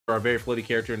a very floaty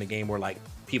character in the game where like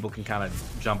people can kind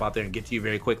of jump out there and get to you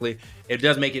very quickly, it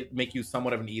does make you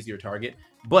somewhat of an easier target.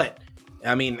 But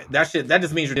I mean, that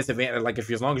just means you're disadvantaged. Like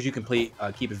as long as you can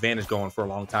keep advantage going for a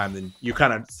long time, then you're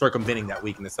kind of circumventing that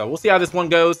weakness. So we'll see how this one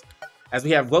goes. As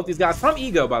we have both these guys from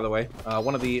Ego, by the way,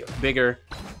 one of the bigger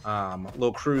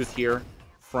little crews here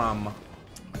from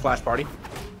Flash Party.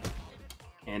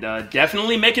 And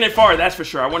definitely making it far, that's for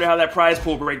sure. I wonder how that prize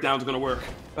pool breakdown is going to work.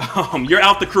 You're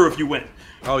out the crew if you win.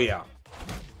 Oh, yeah.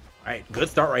 All right, good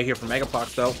start right here from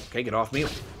Megaplox, though. Okay, get off me.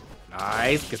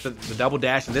 Nice. Gets the double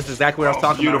dash, and this is exactly what I was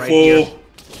talking about right here.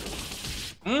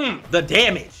 The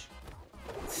damage.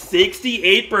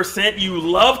 68%. You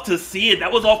love to see it.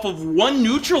 That was off of one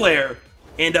neutral air.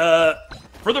 And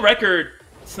for the record,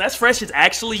 SnessFresh is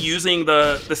actually using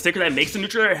the sticker that makes the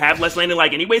neutral air have less landing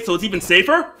lag anyway, so it's even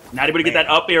safer. Not able to get that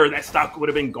up air, that stock would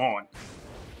have been gone.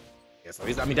 Yeah, so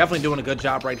he's definitely doing a good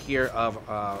job right here of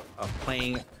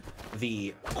playing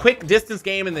the quick distance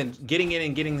game and then getting in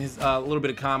and getting his little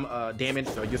bit of damage.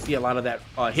 So you'll see a lot of that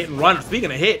hit and run.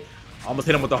 Speaking of hit, almost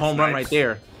hit him with the home run right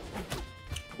there.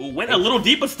 Ooh, went a little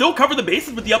deep, but still covered the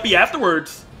bases with the uppy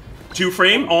afterwards.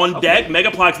 2-frame on deck.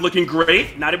 Megaplox looking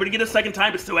great. Not able to get a second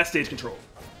time, but still has stage control.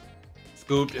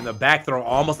 Scooped in the back throw,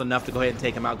 almost enough to go ahead and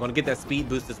take him out. Going to get that speed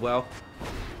boost as well.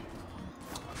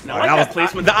 No, like that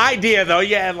placement. The idea, though,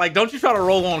 yeah, like don't you try to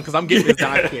roll on because I'm getting this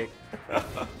dive kick.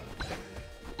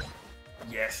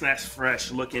 Yes, that's fresh,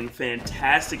 looking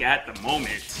fantastic at the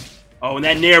moment. Oh, and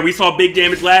that nair, we saw big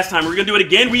damage last time. We're gonna do it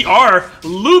again. We are.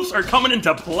 Loops are coming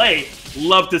into play.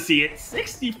 Love to see it.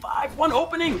 65, one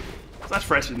opening. That's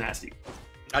fresh and nasty.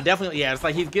 Definitely, yeah. It's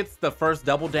like he gets the first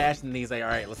double dash, and he's like, all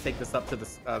right, let's take this up to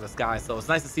the sky. So it's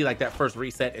nice to see like that first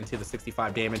reset into the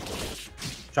 65 damage.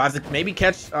 Tries to maybe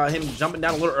catch him jumping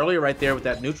down a little earlier right there with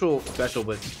that neutral special,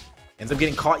 but ends up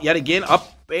getting caught yet again.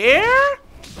 Up air.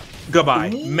 Goodbye,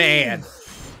 man.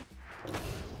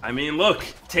 I mean, look,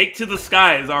 take to the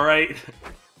skies, all right?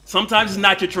 Sometimes it's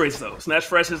not your choice, though.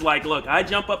 SnessFresh is like, look, I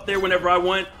jump up there whenever I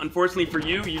want. Unfortunately for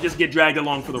you, you just get dragged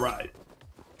along for the ride.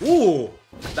 Ooh.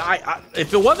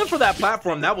 If it wasn't for that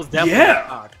platform, that was definitely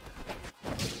odd.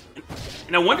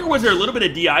 And I wonder, was there a little bit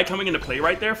of DI coming into play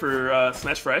right there for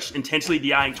SnessFresh, intentionally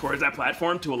DIing towards that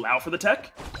platform to allow for the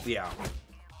tech? Yeah.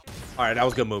 All right, that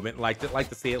was good movement. Like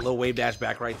to see it. Little wave dash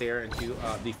back right there into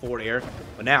the forward air.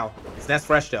 But now,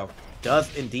 SnessFresh, though,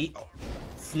 does indeed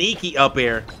sneaky up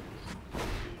air.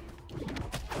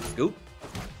 Scoop.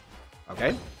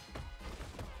 Okay.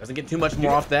 Doesn't get too much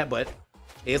more off that, but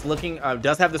is looking,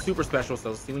 does have the super special,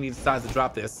 so see when he decides to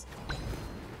drop this.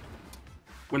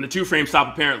 When the 2-frame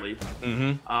stop, apparently.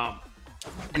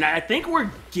 And I think we're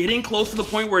getting close to the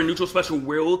point where a neutral special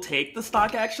will take the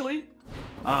stock, actually.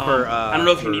 I don't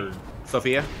know if you need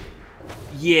Sophia.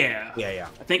 Yeah. Yeah.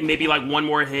 I think maybe like one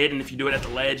more hit, and if you do it at the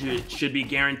ledge, it should be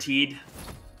guaranteed.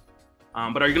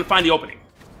 But are you going to find the opening?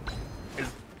 Are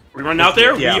we running out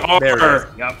there? Yeah, we are. there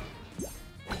Yep.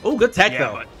 Oh, good tech,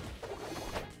 though.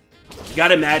 You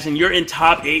gotta imagine, you're in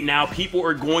top 8 now. People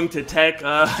are going to tech.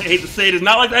 I hate to say it, it's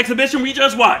not like the exhibition we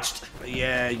just watched.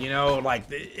 Yeah, you know, like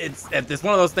it's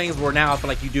one of those things where now I feel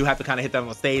like you do have to kind of hit that on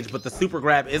the stage, but the super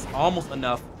grab is almost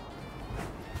enough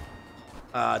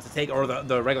to take, or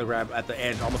the regular grab at the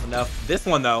edge, almost enough. This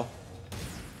one, though,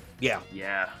 yeah.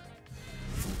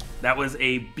 That was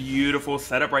a beautiful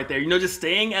setup right there. You know, just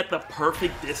staying at the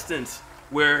perfect distance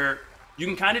where you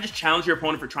can kind of just challenge your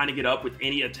opponent for trying to get up with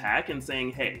any attack and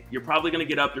saying, hey, you're probably going to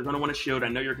get up. You're going to want to shield. I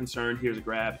know you're concerned. Here's a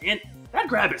grab. And that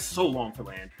grab is so long for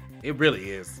land. It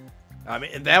really is. I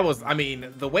mean, that was, I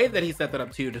mean, the way that he set that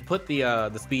up, too, to put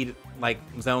the speed, like,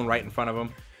 zone right in front of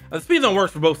him. The speed zone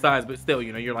works for both sides, but still,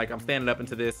 you know, you're like, I'm standing up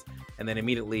into this, and then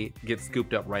immediately get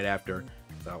scooped up right after.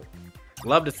 So,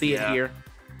 love to see it here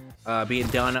being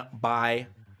done by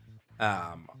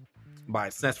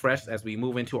SnessFresh as we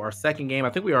move into our second game. I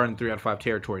think we are in 3 out of 5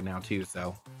 territory now too,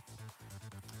 so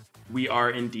we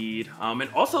are indeed. And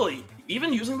also,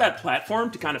 even using that platform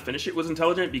to kind of finish it was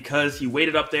intelligent because he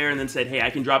waited up there and then said, hey, I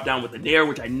can drop down with the nair,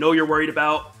 which I know you're worried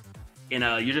about, and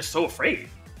you're just so afraid.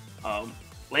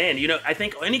 Land, you know, I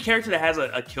think any character that has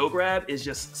a kill grab is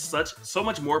just so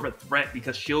much more of a threat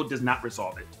because shield does not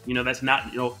resolve it. You know, that's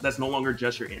not, you know, that's no longer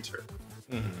just your answer.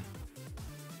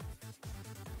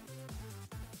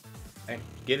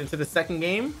 Get into the second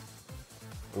game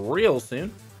real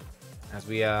soon as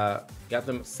we got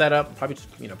them set up, probably just,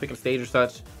 you know, picking a stage or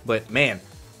such. But man,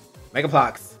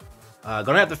 Megaplox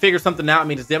gonna have to figure something out. I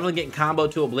mean, it's definitely getting combo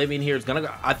to oblivion here. It's gonna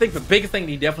go, I think the biggest thing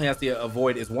that he definitely has to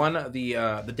avoid is one,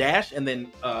 the dash, and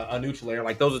then a neutral air.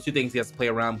 Like those are 2 things he has to play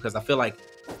around, because I feel like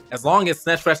as long as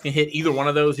SnessFresh can hit either one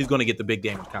of those, he's gonna get the big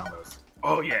damage combos.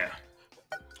 Oh yeah.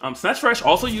 SnessFresh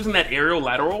also using that aerial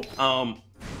lateral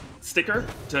sticker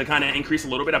to kind of increase a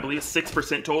little bit. I believe it's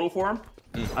 6% total for him.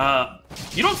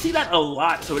 You don't see that a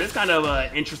lot, so it is kind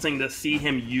of interesting to see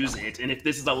him use it, and if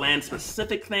this is a land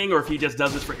specific thing or if he just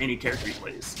does this for any character he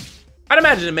plays. I'd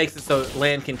imagine it makes it so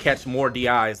land can catch more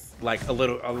DIs like a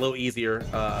little easier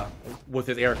with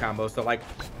his air combo. So like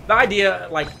the idea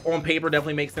like on paper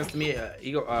definitely makes sense to me.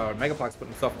 Megaplox put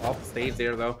himself off the stage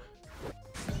there though.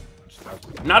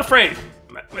 Not afraid.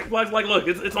 Megaplox, like look,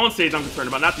 it's on stage I'm concerned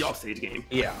about, not the off stage game.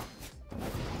 Yeah.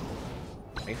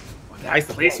 Nice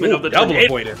placement of the double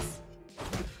avoidance.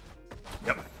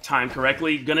 Yep, timed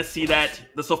correctly. Gonna see that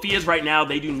the Sophias right now,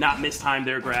 they do not mistime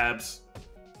their grabs.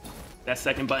 That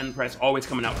second button press always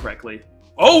coming out correctly.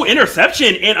 Oh,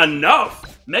 interception and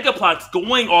enough. Megaplox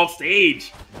going off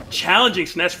stage, challenging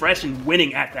SnessFresh and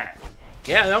winning at that.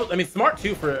 Yeah, that was, I mean, smart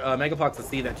too for Megaplox to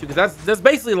see that too, because that's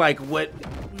basically like what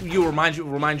you remind you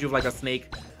of like a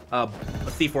snake, a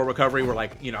C4 recovery, where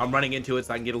like, you know, I'm running into it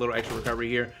so I can get a little extra recovery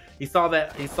here. He saw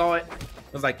that, he saw it.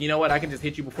 I was like, you know what? I can just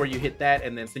hit you before you hit that,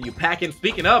 and then send you packing.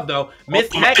 Speaking of though, oh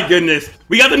my goodness,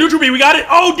 we got the neutral B, we got it.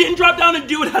 Oh, didn't drop down and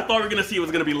do it. I thought we were gonna see it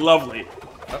was gonna be lovely.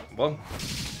 Well,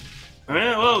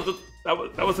 that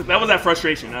was that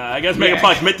frustration. I guess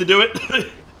Megaplox meant to do it.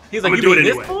 He's like, you do it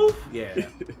this anyway. Move? Yeah.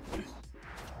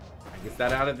 Gets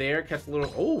that out of there. Catch a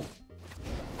little. Oh.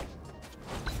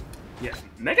 Yeah,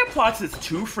 Megaplox's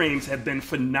 2 frames have been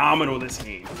phenomenal this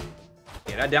game.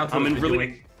 Yeah, that down tilt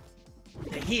really.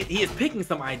 He is picking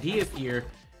some ideas here,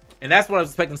 and that's what I was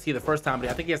expecting to see the first time. But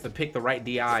I think he has to pick the right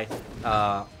DI,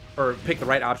 or pick the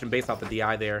right option based off the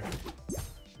DI there.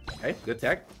 Okay, good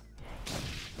tech.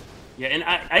 Yeah, and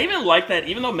I even like that.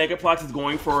 Even though Megaplox is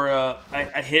going for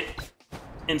a hit,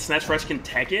 and SnessFresh can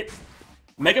tech it,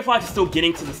 Megaplox is still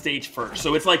getting to the stage first,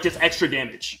 so it's like just extra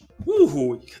damage.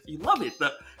 Ooh, you love it.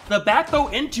 The back throw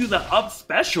into the up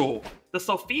special, the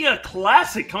Sophia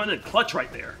classic coming in clutch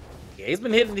right there. Yeah, he's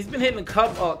been hitting a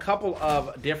couple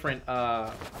of different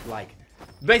like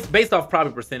based off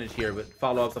probably percentage here, but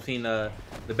follow-ups. I've seen the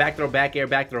back throw back air,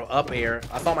 back throw up air.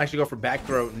 I saw him actually go for back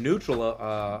throw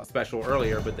neutral special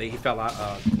earlier, but he fell out.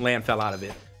 Land fell out of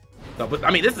it. So, but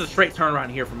I mean, this is a straight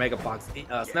turnaround here for Megaplox.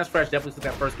 SnessFresh definitely took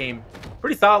that first game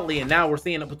pretty solidly, and now we're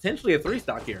seeing potentially a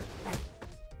 3-stock here.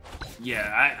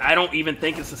 Yeah, I don't even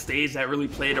think it's a stage that really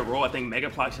played a role. I think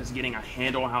Megaplox is getting a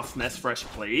handle on how SnessFresh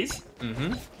plays.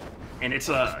 And it's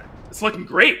looking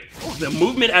great. The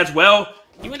movement as well.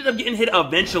 You ended up getting hit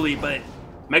eventually, but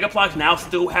Megaplox now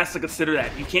still has to consider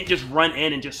that. You can't just run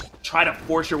in and just try to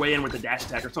force your way in with a dash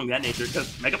attack or something of that nature,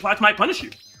 because Megaplox might punish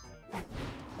you.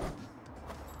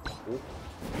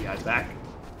 You guys back.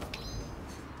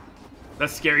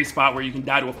 That's a scary spot where you can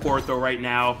die to a forward throw right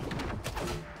now.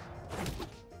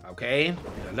 Okay,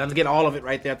 doesn't get all of it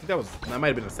right there. I think that might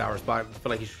have been a sour spot. I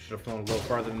feel like he should have flown a little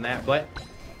farther than that, but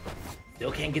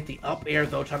still can't get the up air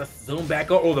though. Trying to zoom back.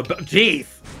 Oh, the jeez,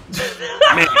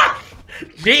 man,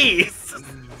 jeez.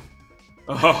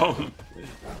 Oh,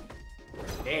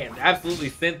 man, absolutely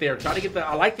sent there. Try to get the.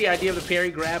 I like the idea of the parry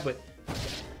grab, but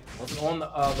wasn't on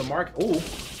the mark. Ooh,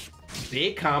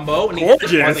 big combo, and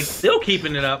he's still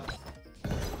keeping it up.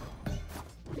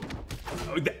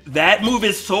 That move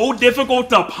is so difficult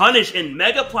to punish, and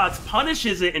Megaplox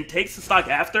punishes it and takes the stock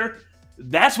after.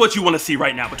 That's what you want to see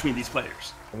right now between these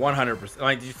players. 100%.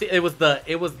 Like, did you see? It was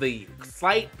the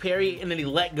slight parry, and then he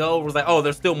let go. It was like, oh,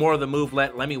 there's still more of the move.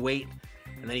 Let me wait,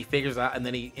 and then he figures out, and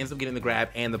then he ends up getting the grab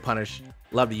and the punish.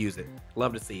 Love to use it.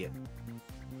 Love to see it.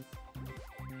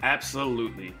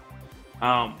 Absolutely.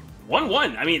 1-1.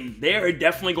 I mean, they're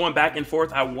definitely going back and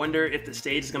forth. I wonder if the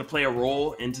stage is going to play a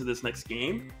role into this next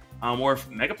game. Or if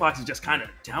Megaplox has just kind of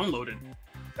downloaded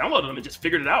them and just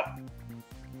figured it out.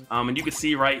 And you can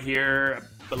see right here,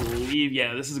 I believe,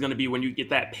 yeah, this is going to be when you get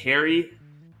that parry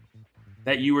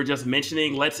that you were just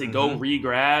mentioning. Lets it go,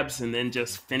 re-grabs, and then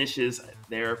just finishes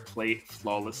their plate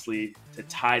flawlessly to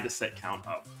tie the set count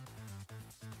up.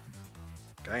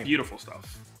 Okay. Beautiful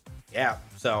stuff. Yeah,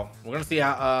 so we're going to see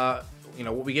how,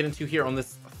 what we get into here on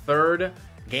this third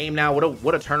game now. What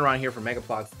a turnaround here for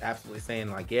Megaplox. Absolutely saying,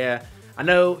 like, yeah, I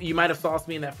know you might have sauced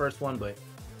me in that first one, but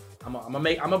I'm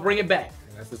gonna bring it back.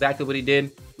 And that's exactly what he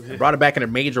did. He brought it back in a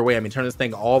major way. I mean, turn this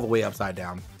thing all the way upside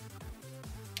down.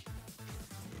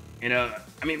 And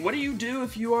I mean, what do you do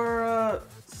if you are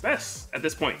Sness at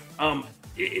this point?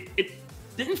 It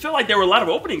didn't feel like there were a lot of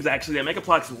openings actually that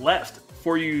Megaplox left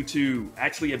for you to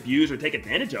actually abuse or take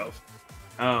advantage of.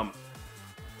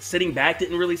 Sitting back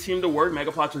didn't really seem to work.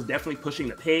 Megaplox was definitely pushing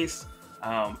the pace,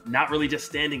 not really just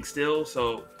standing still.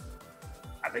 So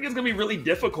I think it's going to be really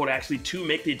difficult actually to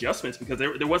make the adjustments because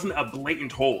there wasn't a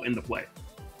blatant hole in the play.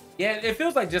 Yeah, it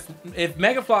feels like just if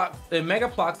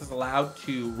Megaplox is allowed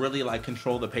to really like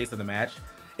control the pace of the match,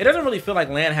 it doesn't really feel like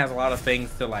Lan has a lot of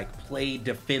things to like play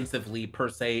defensively per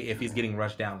se if he's getting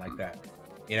rushed down like that,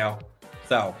 you know.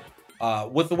 So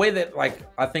with the way that like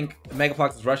I think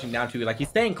Megaplox is rushing down to you, like he's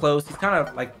staying close, he's kind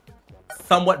of like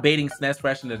somewhat baiting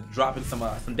SnessFresh into dropping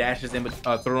some dashes in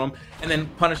through him and then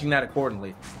punishing that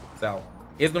accordingly. So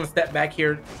he's gonna step back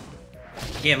here.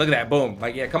 Again, look at that, boom.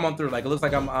 Like, yeah, come on through. Like, it looks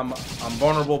like I'm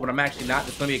vulnerable, but I'm actually not.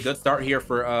 It's gonna be a good start here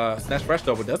for SnessFresh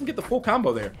though, but doesn't get the full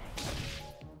combo there.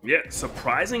 Yeah,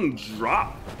 surprising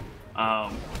drop.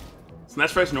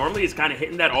 SnessFresh normally is kind of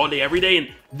hitting that all day, every day, and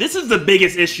this is the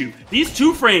biggest issue. These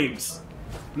 2 frames,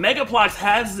 Megaplox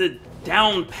has it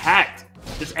down packed.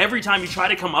 Just every time you try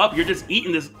to come up, you're just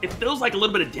eating this. It feels like a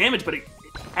little bit of damage, but it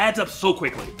adds up so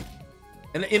quickly.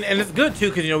 And it's good too,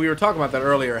 because you know we were talking about that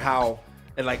earlier. How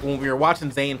and like when we were watching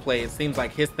Zane play, it seems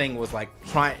like his thing was like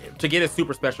trying to get his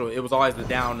super special. It was always the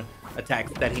down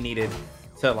attacks that he needed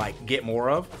to like get more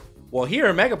of. Well,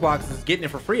 here Megaplox is getting it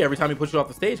for free every time he puts you off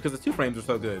the stage because the 2 frames are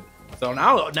so good. So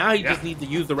now he just needs to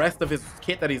use the rest of his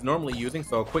kit that he's normally using.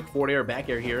 So a quick forward air, back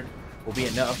air here will be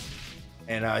enough.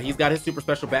 And he's got his super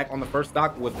special back on the first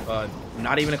stock with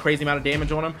not even a crazy amount of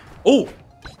damage on him. Oh,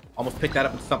 almost picked that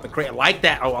up into something crazy. I like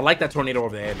that. Oh, I like that tornado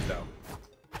over the edge though.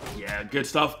 Yeah, good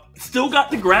stuff. Still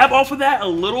got the grab off of that. A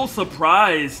little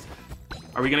surprised.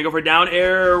 Are we gonna go for down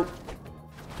air?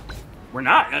 We're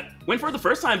not. Went for it the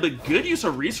first time, but good use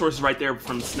of resources right there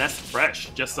from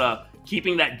SnessFresh. Just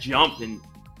keeping that jump and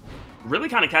really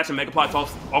kind of catching Megaplox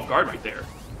off guard right there.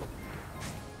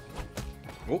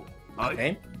 Oh,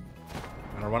 okay.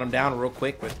 I'm gonna run him down real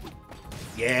quick, but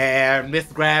yeah,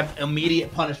 missed grab,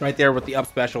 immediate punish right there with the up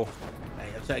special.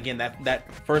 So again,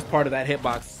 that first part of that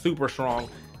hitbox super strong,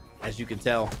 as you can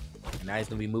tell. And now he's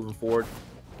gonna be moving forward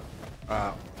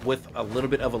with a little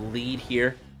bit of a lead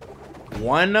here.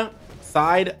 One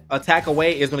side attack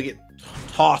away is gonna get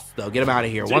tossed though. Get him out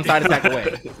of here. One side attack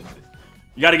away.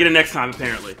 You got to get it next time,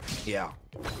 apparently. Yeah.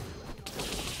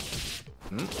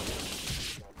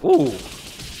 Ooh.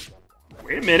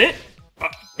 Wait a minute.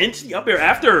 Into the up air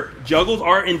after juggles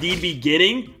are indeed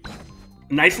beginning.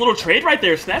 Nice little trade right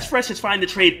there. SnessFresh is fine to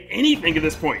trade anything at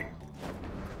this point.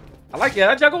 I like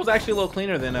that juggle was actually a little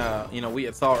cleaner than you know we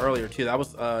had saw earlier too. That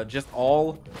was just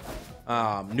all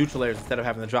neutral airs instead of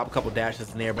having to drop a couple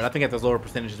dashes in there. But I think at those lower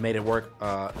percentages made it work.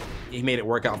 He made it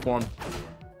work out for him.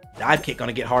 Dive kick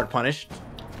gonna get hard punished.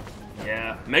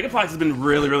 Yeah, Megaplox has been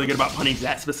really good about punishing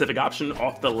that specific option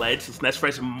off the ledge. So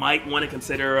SnessFresh might want to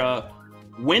consider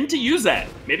when to use that.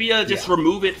 Maybe just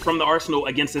remove it from the arsenal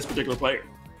against this particular player.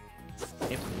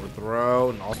 Throw,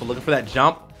 and also looking for that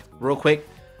jump real quick.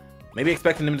 Maybe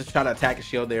expecting him to try to attack his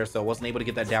shield there, so wasn't able to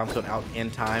get that down tilt out in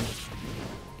time.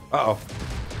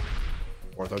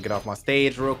 Ortho, get off my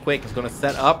stage real quick. He's going to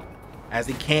set up as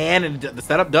he can, and the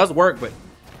setup does work, but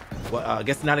well, I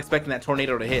guess not expecting that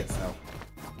tornado to hit. So.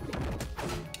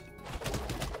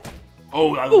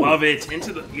 Oh, I love it.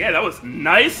 Into the that was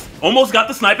nice. Almost got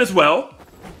the snipe as well.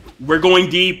 We're going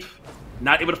deep.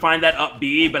 Not able to find that up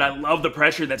B, but I love the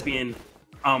pressure that's being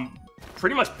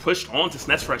pretty much pushed on to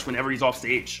SnessFresh whenever he's off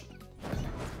stage.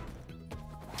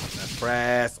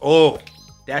 SnessFresh. Oh,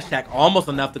 dash attack almost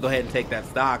enough to go ahead and take that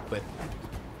stock, but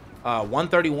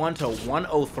 131 to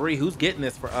 103. Who's getting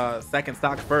this for second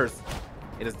stock first?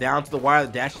 It is down to the wire.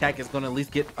 The dash attack is going to at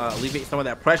least get alleviate some of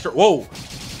that pressure. Whoa.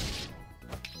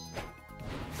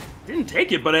 Didn't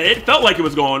take it, but it felt like it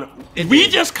was going. We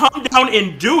just calm down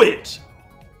and do it.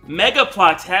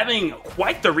 Megaplox having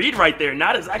quite the read right there.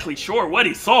 Not exactly sure what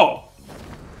he saw,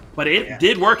 but it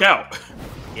did work out.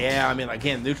 Yeah, I mean,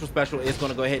 again, neutral special is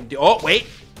going to go ahead and do. Oh, wait.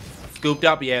 Scooped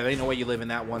up. Yeah, there ain't no way you live in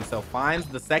that one. So finds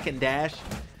the second dash.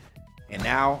 And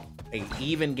now an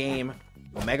even game.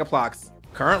 Well, Megaplox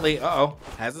currently,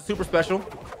 has a super special.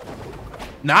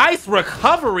 Nice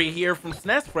recovery here from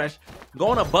SnessFresh.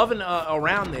 Going above and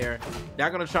around there. They're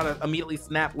going to try to immediately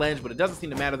snap ledge, but it doesn't seem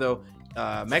to matter, though.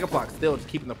 Megaplox still just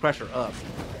keeping the pressure up.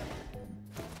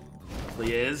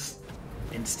 He is.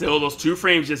 And still, those 2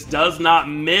 frames just does not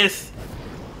miss.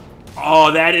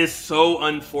 Oh, that is so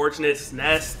unfortunate.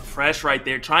 SnessFresh right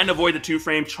there. Trying to avoid the 2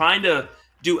 frame. Trying to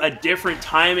do a different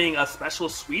timing, a special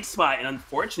sweet spot. And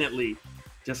unfortunately,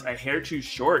 just a hair too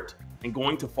short. And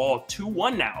going to fall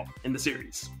 2-1 now in the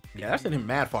series. Yeah, that sent him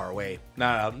mad far away.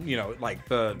 You know, like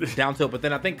the down tilt. But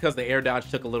then I think because the air dodge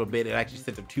took a little bit, it actually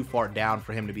sent him too far down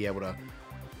for him to be able to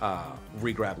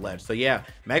re-grab ledge. So yeah,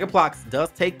 Megaplox does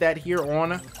take that here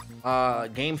on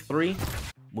game 3.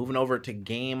 Moving over to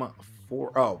game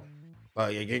 4.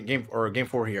 Game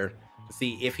 4 here to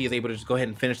see if he is able to just go ahead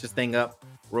and finish this thing up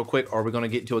real quick, or are we going to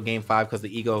get into a game 5 because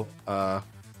the ego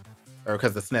or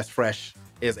because the SnessFresh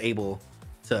is able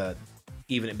to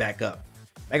even it back up.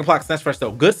 Megaplox, SnessFresh,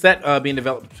 though, good set being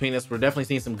developed between us. We're definitely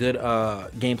seeing some good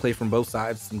gameplay from both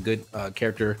sides, some good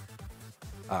character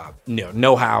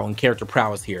know-how and character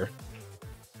prowess here.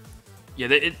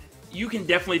 Yeah, you can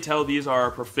definitely tell these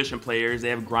are proficient players. They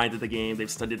have grinded the game, they've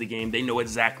studied the game, they know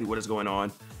exactly what is going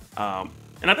on.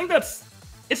 And I think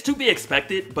it's to be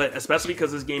expected, but especially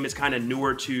because this game is kind of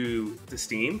newer to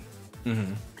Steam,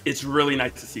 it's really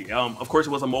nice to see. Of course, it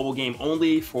was a mobile game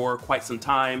only for quite some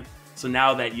time. So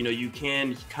now that, you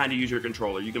can kind of use your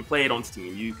controller, you can play it on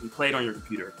Steam, you can play it on your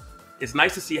computer. It's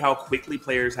nice to see how quickly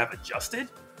players have adjusted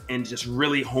and just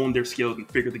really honed their skills and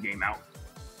figured the game out.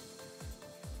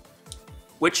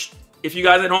 Which, if you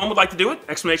guys at home would like to do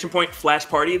it, ! Flash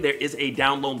Party, there is a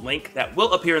download link that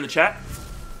will appear in the chat.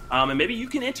 And maybe you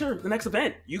can enter the next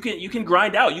event. You can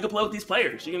grind out, you can play with these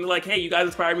players. You can be like, hey, you guys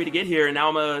inspired me to get here, and now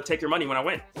I'm gonna take your money when I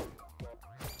win.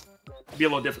 It'd be a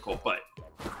little difficult, but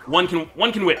one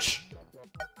can wish.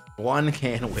 One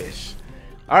can wish.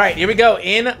 All right, here we go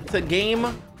into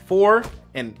game 4,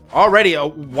 and already a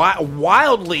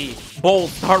wildly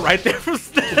bold start right there from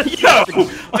Steph.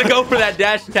 to go for that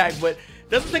dash attack, but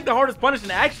doesn't take the hardest punish,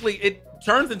 and actually it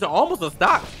turns into almost a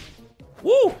stock.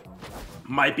 Woo!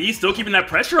 Might be still keeping that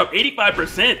pressure up.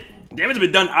 85%. Damage has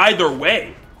been done either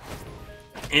way,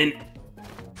 and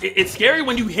it's scary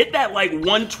when you hit that like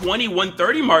 120,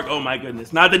 130 mark. Oh my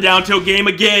goodness! Not the down tilt game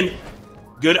again.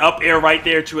 Good up air right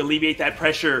there to alleviate that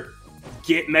pressure.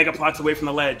 Get Megaplox away from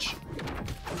the ledge.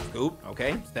 Oop,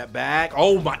 okay, step back.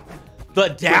 Oh my, the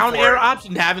down air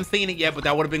option. Haven't seen it yet, but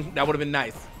that would have been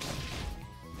nice.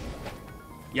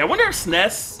 Yeah, I wonder if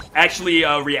SNES actually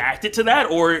reacted to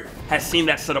that or has seen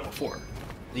that setup before.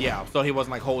 Yeah, so he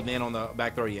wasn't like holding in on the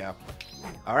back throw. Yeah.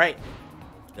 All right,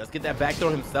 let's get that back throw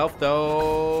himself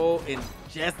though, and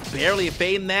just barely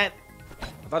evading that. I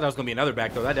thought that was gonna be another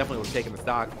back throw. That definitely would have taken the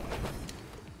stock.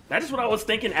 That is what I was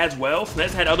thinking as well.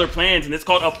 SNES had other plans, and it's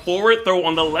called a forward throw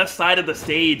on the left side of the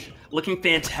stage. Looking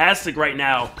fantastic right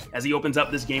now as he opens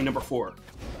up this game number 4.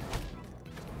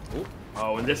 Ooh.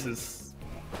 Oh, and this is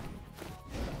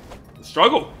the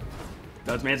struggle.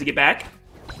 Does manage to get back.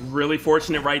 Really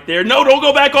fortunate right there. No, don't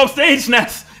go back off stage,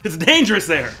 SNES. It's dangerous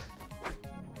there.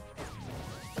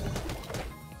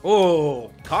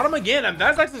 Oh, caught him again.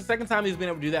 That's actually the second time he's been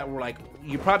able to do that. We're like,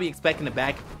 you're probably expecting the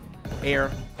back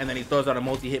air, and then he throws out a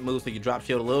multi-hit move, so you drop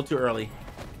shield a little too early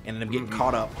and end up getting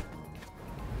caught up.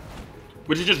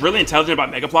 Which is just really intelligent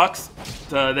about Megaplox.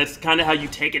 That's kind of how you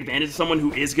take advantage of someone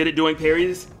who is good at doing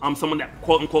parries. Someone that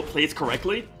quote-unquote plays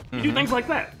correctly. You do things like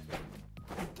that.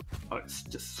 Oh, it's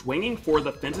just swinging for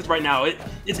the fences right now.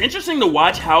 It's interesting to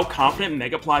watch how confident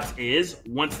Megaplox is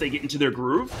once they get into their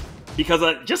groove, because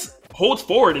just holds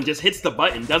forward and just hits the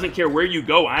button. Doesn't care where you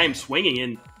go. I am swinging,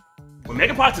 and when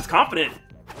Megaplox is confident,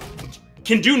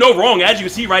 can do no wrong, as you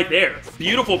see right there.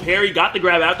 Beautiful parry, got the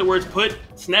grab afterwards, put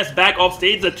SNES back off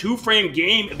stage. The 2-frame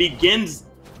game begins,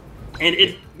 and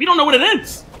we don't know when it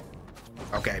ends.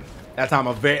 Okay, that time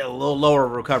a little lower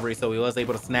recovery, so he was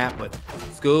able to snap, but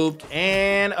scooped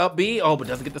and up B. Oh, but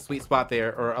doesn't get the sweet spot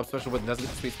there, or up special, but doesn't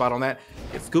get the sweet spot on that.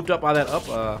 Gets scooped up by that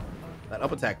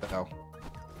up attack though.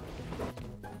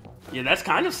 Yeah, that's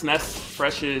kind of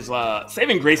SnessFresh's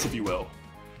saving grace, if you will.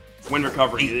 When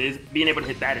recovering, is being able to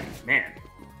hit that, and man,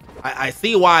 I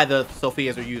see why the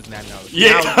Sophias are using that now.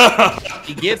 Yeah, now,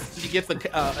 she gets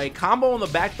a combo on the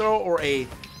back throw or a.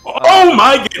 Oh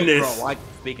my goodness! Bro, like,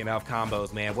 speaking of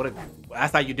combos, man,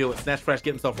 that's how you do it. SnessFresh get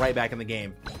himself right back in the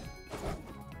game.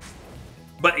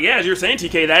 But yeah, as you're saying,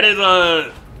 TK, that is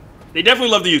they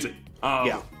definitely love to use it.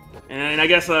 Yeah. And I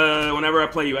guess whenever I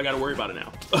play you, I got to worry about it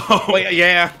now. Well,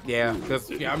 yeah.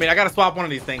 Because I mean, I got to swap one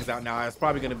of these things out now. It's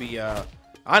probably going to be.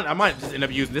 I might just end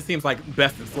up using this. Seems like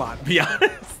best in slot, to be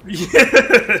honest.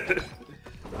 Yeah.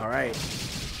 All right.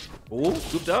 Ooh,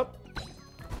 scooped up.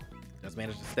 Does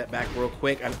manage to step back real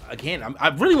quick. Again, I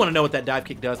really want to know what that dive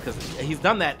kick does, because he's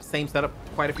done that same setup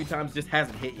quite a few times, just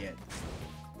hasn't hit yet.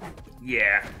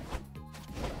 Yeah.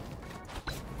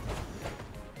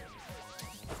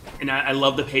 And I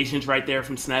love the patience right there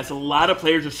from SNES. A lot of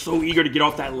players are so eager to get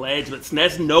off that ledge, but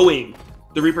SNES knowing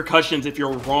the repercussions if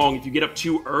you're wrong, if you get up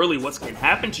too early, what's going to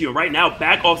happen to you. Right now,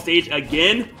 back off stage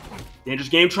again. Dangerous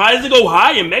game tries to go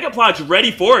high, and Megaplox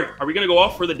ready for it. Are we going to go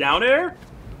off for the down air?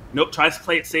 Nope, tries to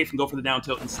play it safe and go for the down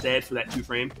tilt instead for that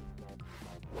 2-frame.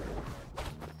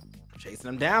 Chasing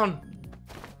him down.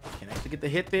 Can't actually get the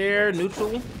hit there.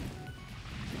 Neutral.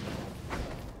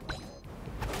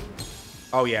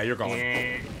 Oh, yeah, you're going.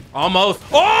 And almost.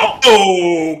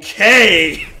 Oh!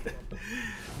 Okay.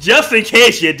 Just in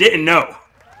case you didn't know.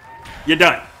 You're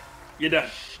done. You're done.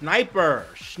 Sniper.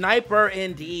 sniper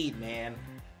indeed, man.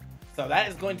 So that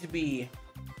is going to be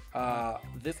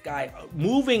this guy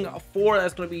moving forward.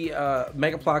 That's going to be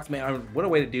Megaplox, man. What a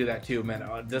way to do that too,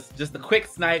 man. Just the quick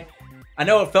snipe. I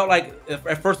know it felt like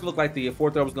at first it looked like the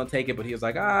fourth throw was going to take it, but he was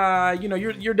like, you know,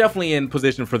 you're definitely in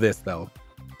position for this though.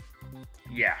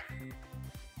 Yeah.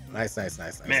 Nice.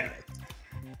 Man,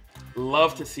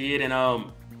 love to see it. And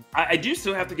I do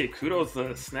still have to give kudos to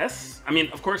SNES. I mean,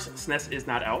 of course, SNES is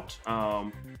not out.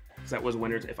 Because that was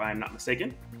winners, if I'm not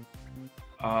mistaken.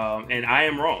 And I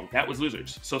am wrong. That was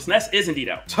losers. So SNES is indeed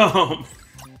out.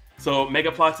 So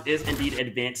Megaplox is indeed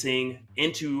advancing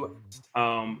into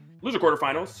loser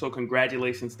quarterfinals. So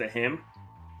congratulations to him.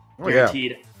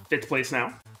 Guaranteed 5th place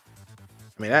now.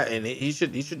 I mean, and he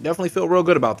should definitely feel real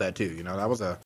good about that too. You know, that was a